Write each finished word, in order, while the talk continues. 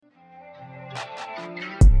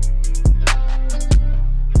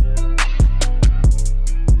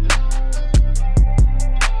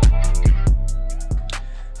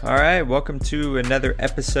All right, welcome to another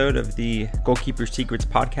episode of the Goalkeeper Secrets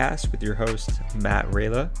podcast with your host, Matt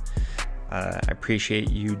Rayla. I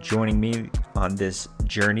appreciate you joining me on this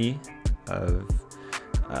journey of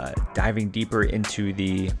diving deeper into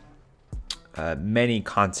the many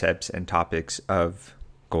concepts and topics of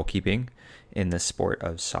goalkeeping in the sport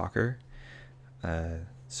of soccer.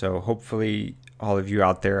 So hopefully all of you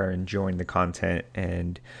out there are enjoying the content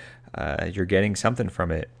and you're getting something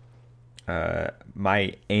from it.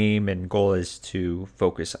 My aim and goal is to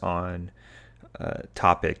focus on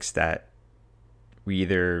topics that we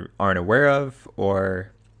either aren't aware of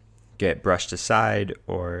or get brushed aside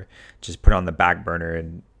or just put on the back burner,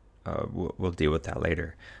 and we'll deal with that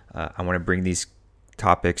later. I want to bring these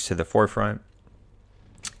topics to the forefront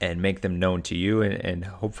and make them known to you, and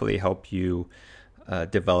hopefully help you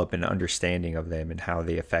develop an understanding of them and how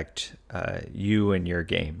they affect you and your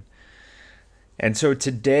game. And so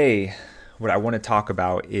today, what I want to talk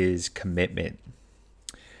about is commitment.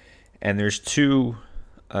 And there's two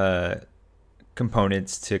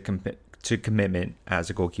components to commitment as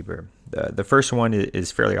a goalkeeper. The first one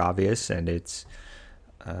is fairly obvious, and it's,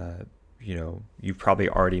 you've probably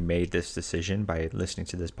already made this decision by listening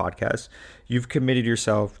to this podcast. You've committed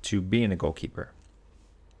yourself to being a goalkeeper.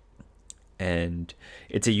 And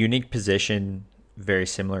it's a unique position, very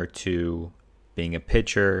similar to being a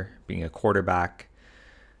pitcher, being a quarterback,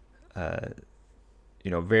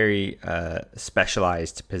 very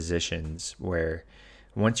specialized positions where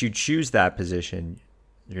once you choose that position,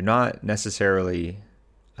 you're not necessarily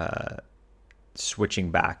switching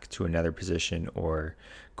back to another position or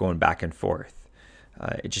going back and forth.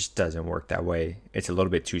 It just doesn't work that way. It's a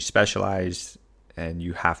little bit too specialized, and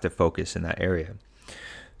you have to focus in that area.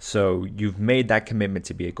 So you've made that commitment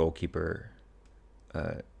to be a goalkeeper,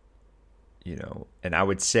 and I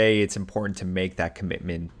would say it's important to make that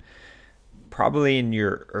commitment probably in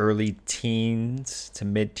your early teens to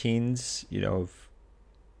mid-teens.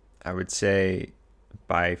 I would say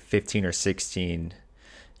by 15 or 16,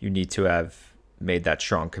 you need to have made that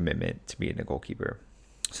strong commitment to being a goalkeeper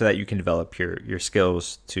so that you can develop your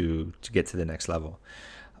skills to get to the next level.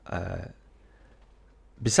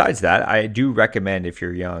 Besides that, I do recommend, if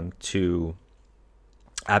you're young, to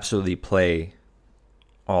absolutely play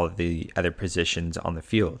all of the other positions on the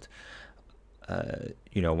field.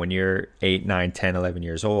 When you're 8, 9, 10, 11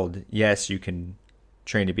 years old, yes, you can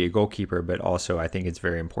train to be a goalkeeper, but also I think it's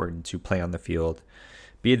very important to play on the field,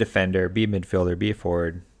 be a defender, be a midfielder, be a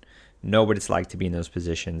forward, know what it's like to be in those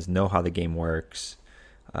positions, know how the game works,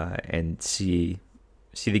 and see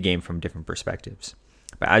the game from different perspectives.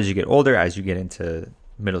 But as you get older, as you get into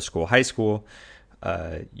middle school, high school,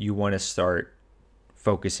 you want to start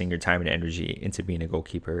focusing your time and energy into being a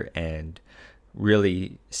goalkeeper and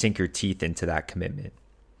really sink your teeth into that commitment.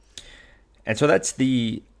 And so that's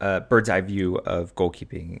the bird's eye view of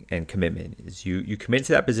goalkeeping and commitment. Is you commit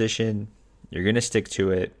to that position, you're going to stick to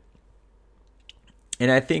it. And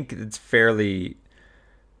I think it's fairly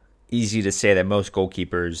easy to say that most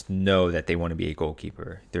goalkeepers know that they want to be a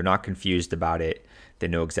goalkeeper. They're not confused about it. They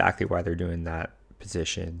know exactly why they're doing that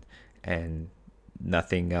position, and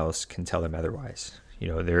nothing else can tell them otherwise.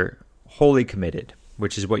 They're wholly committed,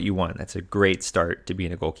 which is what you want. That's a great start to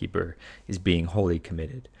being a goalkeeper, is being wholly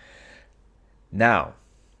committed. Now,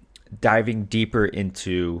 diving deeper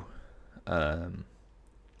into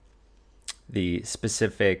the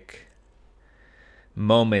specific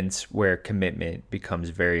moments where commitment becomes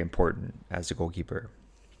very important as a goalkeeper.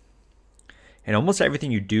 And almost everything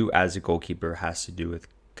you do as a goalkeeper has to do with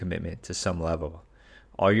commitment to some level.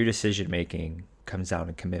 All your decision making comes down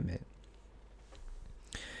to commitment.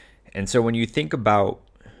 And so when you think about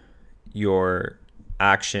your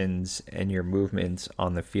actions and your movements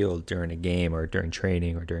on the field during a game or during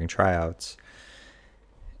training or during tryouts,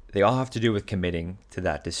 they all have to do with committing to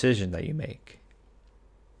that decision that you make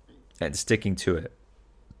and sticking to it.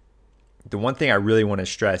 The one thing I really want to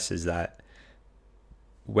stress is that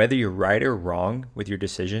whether you're right or wrong with your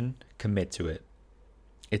decision, commit to it.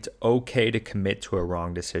 It's okay to commit to a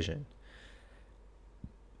wrong decision,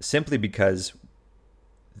 simply because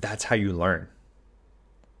that's how you learn.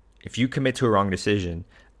 If you commit to a wrong decision,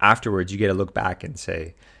 afterwards you get to look back and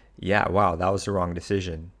say, yeah, wow, that was the wrong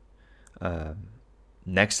decision.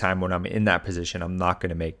 Next time when I'm in that position, I'm not going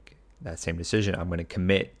to make that same decision. I'm going to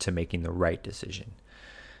commit to making the right decision.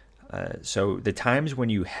 So the times when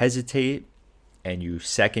you hesitate and you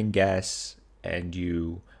second guess and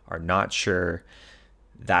you are not sure,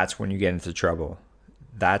 that's when you get into trouble.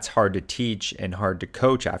 That's hard to teach and hard to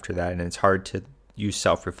coach after that. And it's hard to use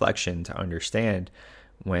self-reflection to understand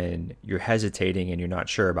when you're hesitating and you're not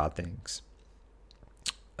sure about things.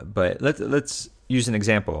 But let's use an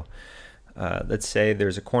example. Let's say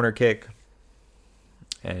there's a corner kick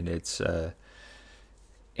and it's a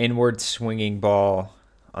inward swinging ball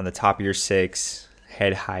on the top of your six,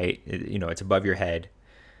 head height, it's above your head,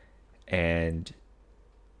 and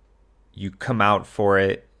you come out for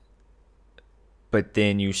it, but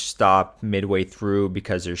then you stop midway through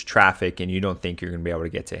because there's traffic and you don't think you're going to be able to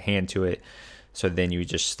get to hand to it. So then you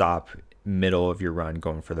just stop middle of your run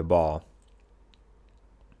going for the ball.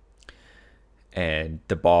 And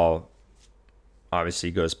the ball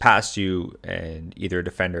obviously goes past you and either a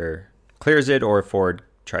defender clears it or a forward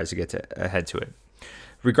tries to get ahead to it.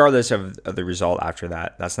 Regardless of the result after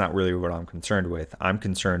that, that's not really what I'm concerned with. I'm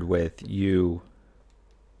concerned with you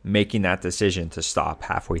making that decision to stop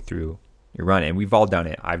halfway through your run. And we've all done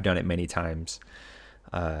it. I've done it many times.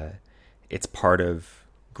 It's part of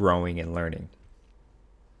growing and learning.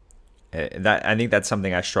 I think that's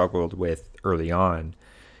something I struggled with early on,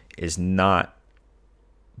 is not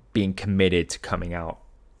being committed to coming out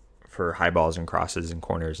for high balls and crosses and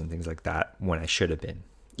corners and things like that when I should have been,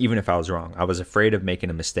 even if I was wrong. I was afraid of making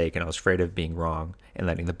a mistake, and I was afraid of being wrong and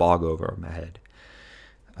letting the ball go over my head.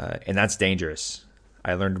 And that's dangerous.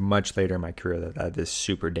 I learned much later in my career that is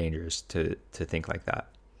super dangerous to think like that.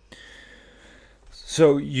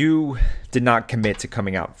 So you did not commit to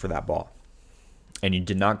coming out for that ball, and you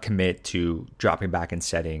did not commit to dropping back and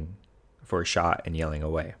setting for a shot and yelling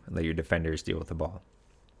away and let your defenders deal with the ball.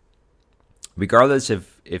 Regardless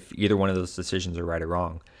if either one of those decisions are right or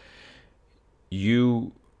wrong,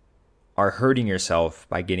 you are hurting yourself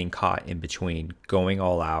by getting caught in between going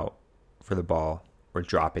all out for the ball or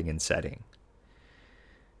dropping and setting.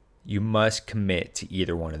 You must commit to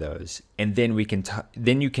either one of those, and then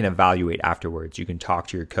then you can evaluate afterwards. You can talk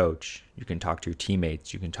to your coach, you can talk to your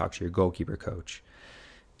teammates, you can talk to your goalkeeper coach.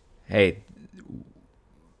 Hey,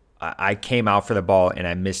 I came out for the ball and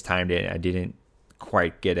I mistimed it. I didn't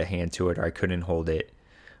quite get a hand to it, or I couldn't hold it.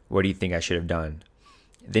 What do you think I should have done?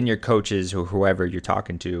 Then your coaches or whoever you're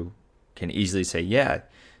talking to can easily say, yeah,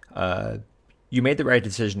 you made the right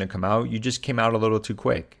decision to come out. You just came out a little too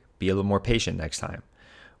quick. Be a little more patient next time.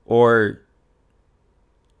 Or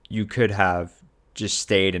you could have just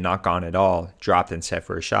stayed and not gone at all, dropped and set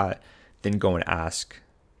for a shot, then go and ask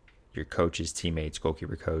your coaches, teammates,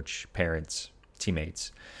 goalkeeper coach, parents,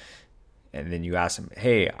 teammates. And then you ask them,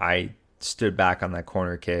 hey, I stood back on that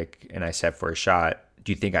corner kick and I set for a shot.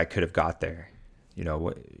 Do you think I could have got there?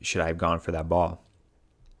 Should I have gone for that ball?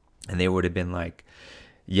 And they would have been like,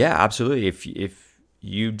 yeah, absolutely. If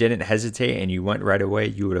you didn't hesitate and you went right away,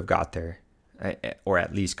 you would have got there, or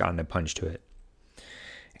at least gotten a punch to it.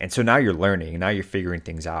 And so now you're learning, now you're figuring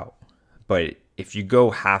things out. But if you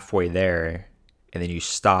go halfway there and then you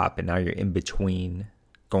stop and now you're in between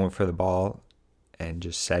going for the ball and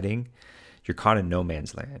just setting, you're caught in no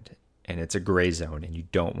man's land. And it's a gray zone and you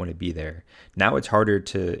don't want to be there. Now it's harder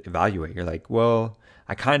to evaluate. You're like, well,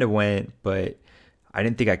 I kind of went, but I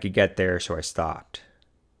didn't think I could get there, so I stopped.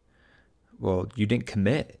 Well, you didn't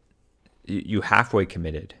commit. You halfway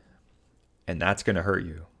committed, and that's going to hurt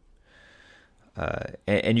you.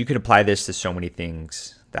 And you can apply this to so many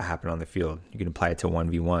things that happen on the field. You can apply it to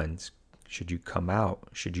 1v1s. Should you come out?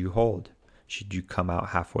 Should you hold? Should you come out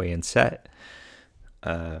halfway and set?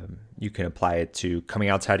 You can apply it to coming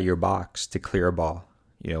outside of your box to clear a ball,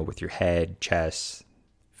 with your head, chest,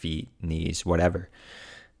 feet, knees, whatever.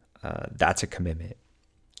 That's a commitment.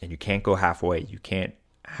 And you can't go halfway. You can't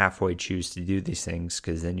halfway choose to do these things,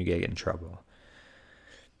 because then you get in trouble.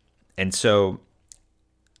 And so,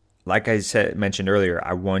 like I mentioned earlier,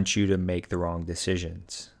 I want you to make the wrong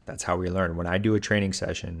decisions. That's how we learn. When I do a training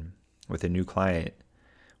session with a new client,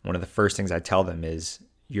 one of the first things I tell them is,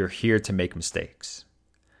 you're here to make mistakes.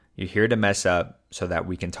 You're here to mess up so that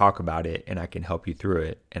we can talk about it and I can help you through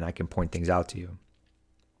it and I can point things out to you.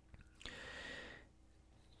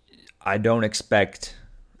 I don't expect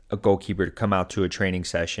a goalkeeper to come out to a training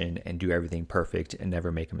session and do everything perfect and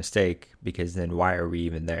never make a mistake, because then why are we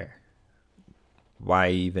even there? Why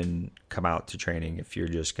even come out to training if you're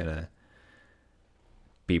just going to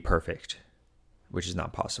be perfect, which is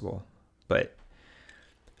not possible. But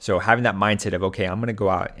so having that mindset of, okay, I'm going to go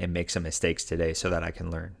out and make some mistakes today so that I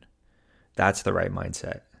can learn. That's the right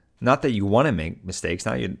mindset. Not that you want to make mistakes,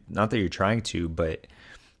 not that you're trying to, but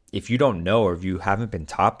if you don't know, or if you haven't been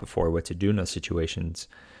taught before what to do in those situations,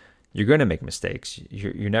 you're going to make mistakes.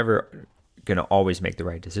 You're never going to always make the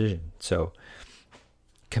right decision. So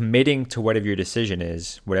committing to whatever your decision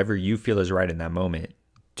is, whatever you feel is right in that moment,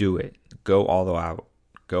 do it. Go all the way out.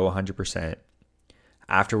 Go 100%.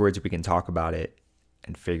 Afterwards, we can talk about it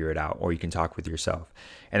and figure it out, or you can talk with yourself.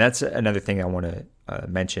 And that's another thing I want to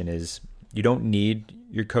mention is You don't need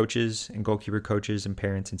your coaches and goalkeeper coaches and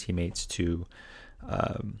parents and teammates to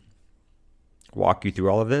walk you through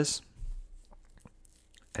all of this.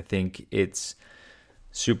 I think it's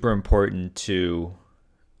super important to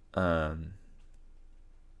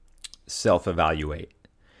self-evaluate.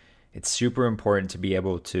 It's super important to be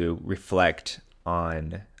able to reflect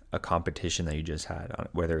on a competition that you just had,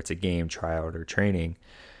 whether it's a game, tryout, or training.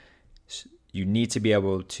 You need to be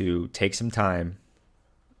able to take some time,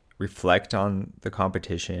 reflect on the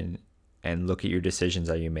competition, and look at your decisions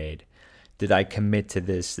that you made. Did I commit to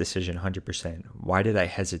this decision 100%? Why did I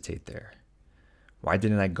hesitate there? Why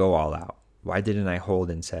didn't I go all out? Why didn't I hold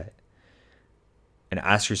and set? And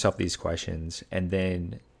ask yourself these questions, and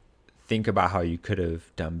then think about how you could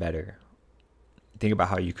have done better. Think about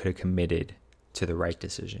how you could have committed to the right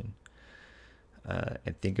decision.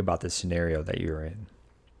 And think about the scenario that you're in.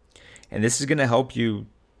 And this is going to help you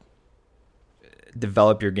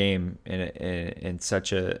develop your game in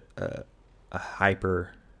such a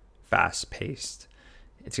hyper fast paced.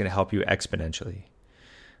 It's going to help you exponentially.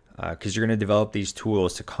 Because you're going to develop these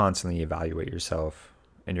tools to constantly evaluate yourself,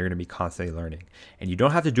 and you're going to be constantly learning. And you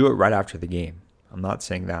don't have to do it right after the game. I'm not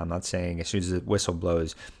saying that. I'm not saying as soon as the whistle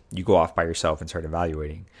blows, you go off by yourself and start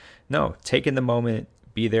evaluating. No, take in the moment,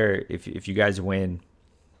 be there. If you guys win,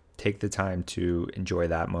 take the time to enjoy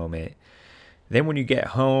that moment. Then when you get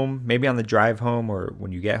home, maybe on the drive home, or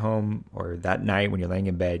when you get home, or that night when you're laying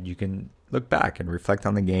in bed, you can look back and reflect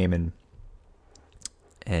on the game and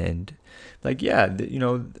like, yeah,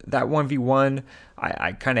 that 1v1,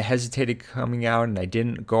 I kind of hesitated coming out and I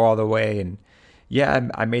didn't go all the way. And yeah,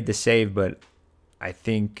 I made the save, but I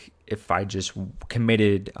think if I just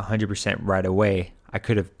committed 100% right away, I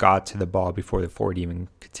could have got to the ball before the forward even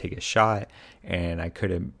could take a shot, and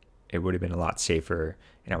it would have been a lot safer,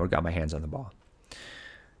 and I would have got my hands on the ball.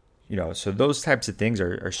 So those types of things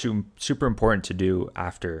are super important to do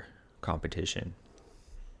after competition.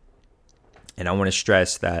 And I want to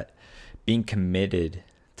stress that being committed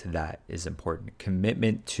to that is important.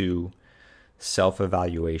 Commitment to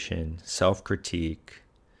self-evaluation, self-critique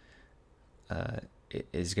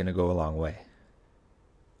is going to go a long way.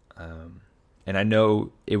 And I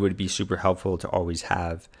know it would be super helpful to always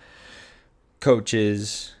have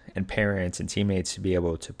coaches and parents and teammates to be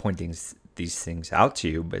able to point these things out to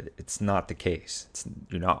you, but it's not the case.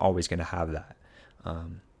 You're not always going to have that.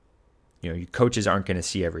 Your coaches aren't going to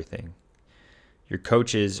see everything. Your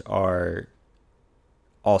coaches are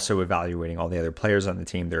also evaluating all the other players on the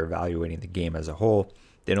team. They're evaluating the game as a whole.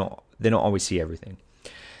 They don't always see everything.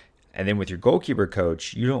 And then with your goalkeeper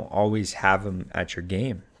coach, you don't always have them at your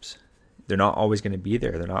games. They're not always going to be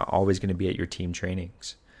there. They're not always going to be at your team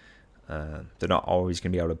trainings. They're not always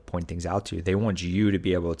going to be able to point things out to you. They want you to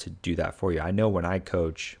be able to do that for you. I know when I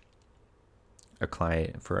coach a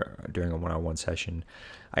client during a one-on-one session,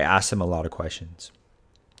 I ask them a lot of questions.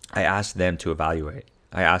 I ask them to evaluate.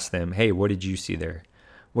 I ask them, hey, what did you see there?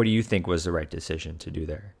 What do you think was the right decision to do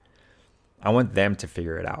there? I want them to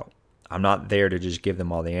figure it out. I'm not there to just give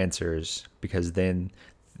them all the answers, because then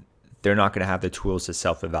they're not going to have the tools to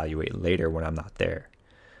self-evaluate later when I'm not there.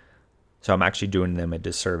 So I'm actually doing them a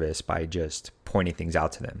disservice by just pointing things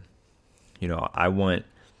out to them. I want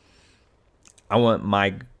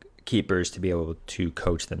my keepers to be able to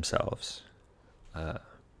coach themselves.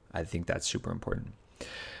 I think that's super important.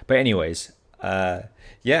 But anyways,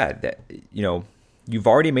 you've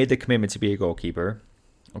already made the commitment to be a goalkeeper.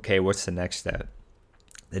 Okay, what's the next step?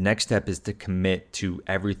 The next step is to commit to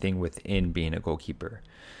everything within being a goalkeeper.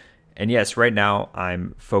 And yes, right now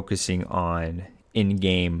I'm focusing on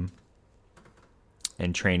in-game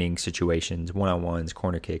and training situations, one-on-ones,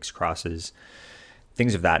 corner kicks, crosses,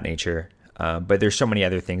 things of that nature. But there's so many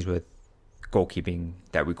other things with goalkeeping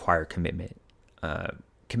that require commitment.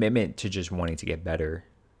 Commitment to just wanting to get better,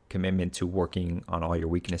 commitment to working on all your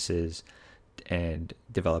weaknesses and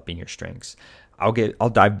developing your strengths. I'll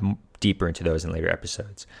dive deeper into those in later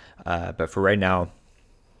episodes. But for right now,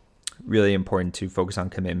 really important to focus on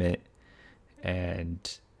commitment, and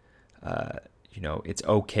it's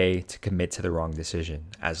okay to commit to the wrong decision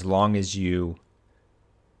as long as you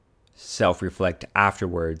self-reflect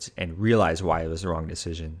afterwards and realize why it was the wrong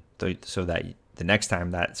decision, so that the next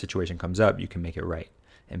time that situation comes up, you can make it right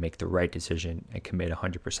and make the right decision and commit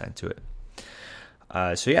 100% to it.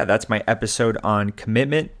 That's my episode on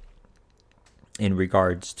commitment in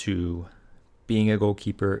regards to being a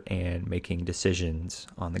goalkeeper and making decisions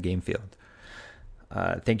on the game field.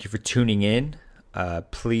 Thank you for tuning in.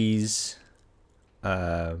 Please,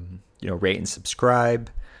 rate and subscribe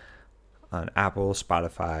on Apple,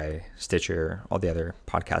 Spotify, Stitcher, all the other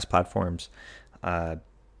podcast platforms.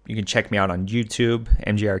 You can check me out on YouTube,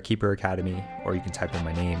 MJR Keeper Academy, or you can type in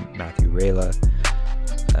my name, Matthew Rayla,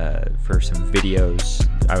 for some videos.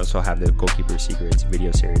 I also have the Goalkeeper Secrets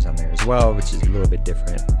video series on there as well, which is a little bit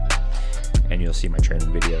different, and you'll see my training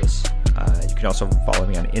videos. You can also follow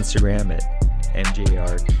me on Instagram at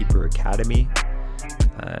MJR Keeper Academy.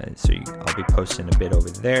 I'll be posting a bit over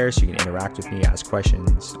there, so you can interact with me, ask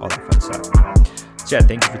questions, all that fun stuff. So yeah,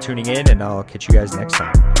 thank you for tuning in, and I'll catch you guys next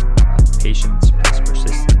time. Patience plus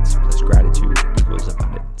persistence plus gratitude equals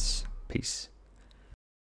abundance. Peace.